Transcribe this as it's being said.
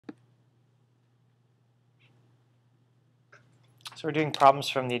So we're doing problems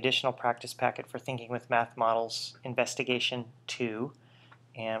from the additional practice packet for Thinking with Math Models Investigation 2,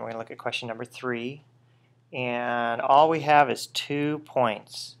 and we're going to look at question number 3. And all we have is 2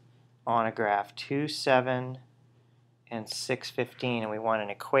 points on a graph, 2, 7, and 6, 15, and we want an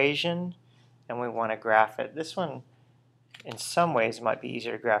equation and we want to graph it. This one in some ways might be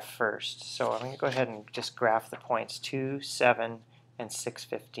easier to graph first, so I'm going to go ahead and just graph the points 2, 7, and 6,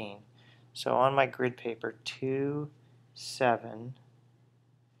 15. So on my grid paper, 2, 7,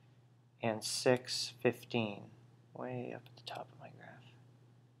 and 6, 15, way up at the top of my graph,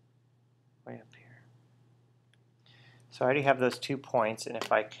 way up here. So I already have those 2 points, and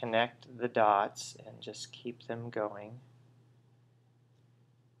if I connect the dots and just keep them going,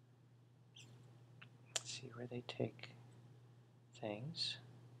 let's see where they take things.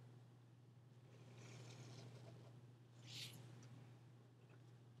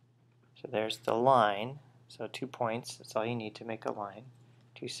 So there's the line, so 2 points, that's all you need to make a line.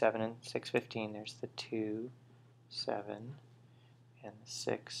 2, 7, and 6, 15, there's the 2, 7, and the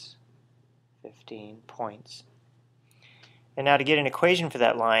 6, 15 points. And now to get an equation for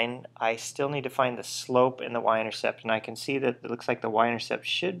that line, I still need to find the slope and the y-intercept, and I can see that it looks like the y-intercept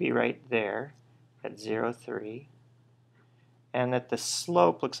should be right there at 0, 3, and that the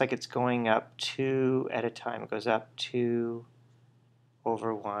slope looks like it's going up 2 at a time. It goes up 2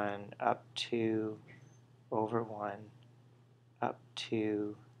 over 1, up 2 over 1, up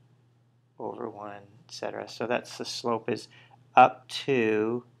 2 over 1, etc. So that's the slope is up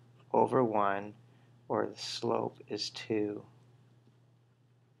 2 over 1, or the slope is 2.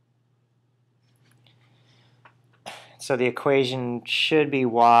 So the equation should be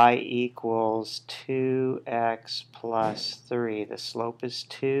y equals 2x plus 3. The slope is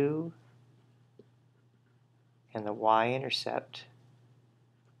 2, and the y-intercept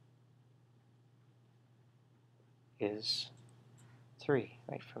is 3,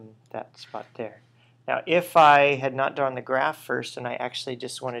 right from that spot there. Now if I had not drawn the graph first and I actually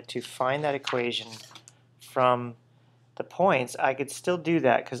just wanted to find that equation from the points, I could still do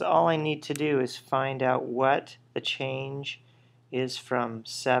that, because all I need to do is find out what the change is from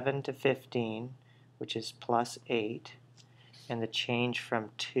 7 to 15, which is plus 8, and the change from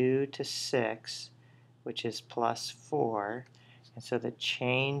 2 to 6, which is plus 4. And so the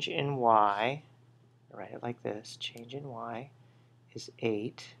change in y, write it like this, change in y is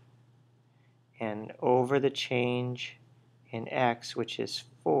 8, and over the change in x, which is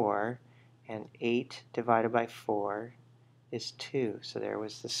 4, and 8 divided by 4 is 2. So there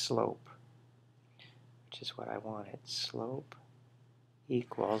was the slope, which is what I wanted. Slope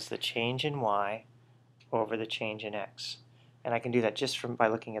equals the change in y over the change in x. And I can do that just by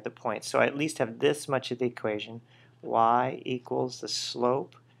looking at the points. So I at least have this much of the equation. Y equals the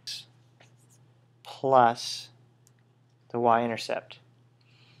slope plus the y-intercept.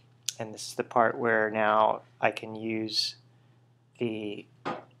 And this is the part where now I can use the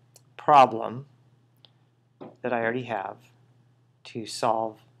problem that I already have to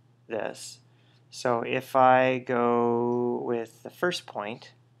solve this. So if I go with the first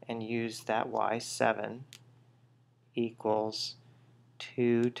point and use that y, 7 equals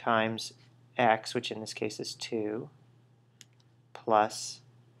 2 times x, which in this case is 2, plus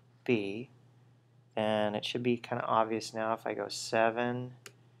b, then it should be kind of obvious now. If I go 7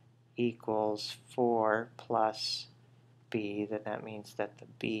 equals 4 plus b, then that means that the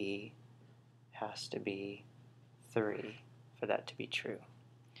b has to be 3 for that to be true.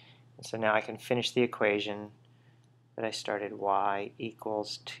 And so now I can finish the equation that I started, y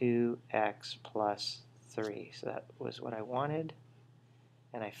equals 2x plus 3. So that was what I wanted,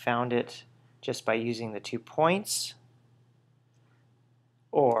 and I found it just by using the 2 points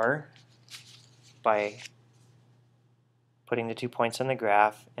or by putting the 2 points on the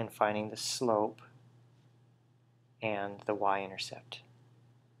graph and finding the slope and the y-intercept.